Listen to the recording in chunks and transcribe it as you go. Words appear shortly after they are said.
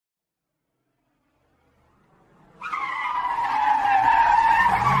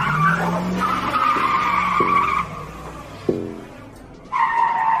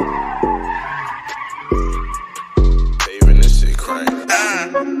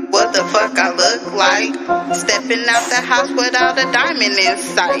What the fuck I look like? Stepping out the house without a diamond in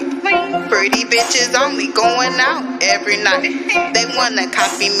sight. Pretty bitches only going out every night. They wanna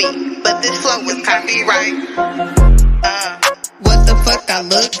copy me, but this flow is copyright. What the fuck I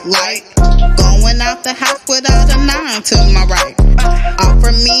look like? Going out the house without a 9 to my right.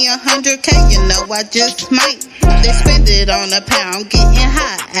 Offer me 100K, you know I just might. They spend it on a pound, getting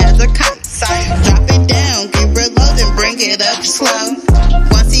high as a kite. Drop it down, get reloaded, bring it up slow.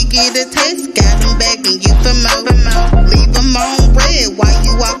 Once he get a taste, got him begging you for more. Leave him on red while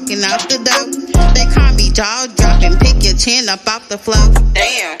you walking out the door. They call me jaw dropping, pick your chin up off the floor.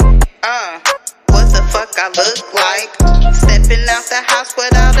 Damn, what the fuck I look like? Stepping out the house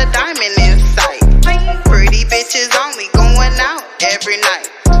without a diamond in sight. Pretty bitches only going out every night.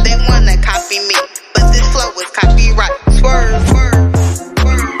 They wanna copy me, but this flow is copyright. Swerve, swerve,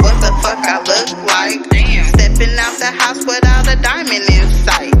 swerve. What the fuck I look like? Stepping out the house without a diamond in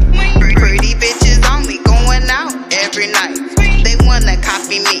sight. Pretty bitches only going out every night. They wanna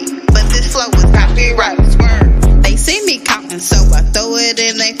copy me, but this flow is copyright. Swerve. They see me counting, so I throw it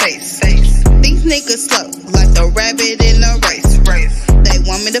in their face. These niggas slow, like the rabbit in a race. They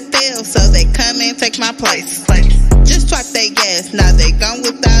want me to fail, so they come and take my place. Just swipe they gas, now they gone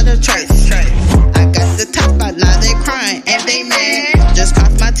without a trace. I got the top out, now they crying and they mad. Just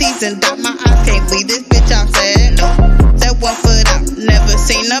cross my T's and dot my I's, can't leave this bitch outside. That 1 foot out, never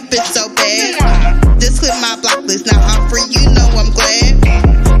seen a bitch so bad. Just clip my block list, now I'm free, you know I'm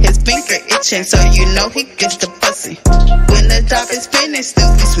glad. His finger itching, so you know he gets the pussy. When the job is finished,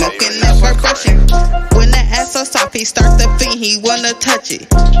 still be smoking, never brushing. When the ass so soft, he start to fiend, he wanna touch it.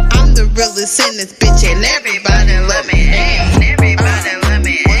 I'm the realest in this bitch, and everybody love me. Damn, everybody love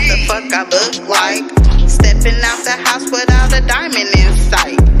me. What the fuck I look like?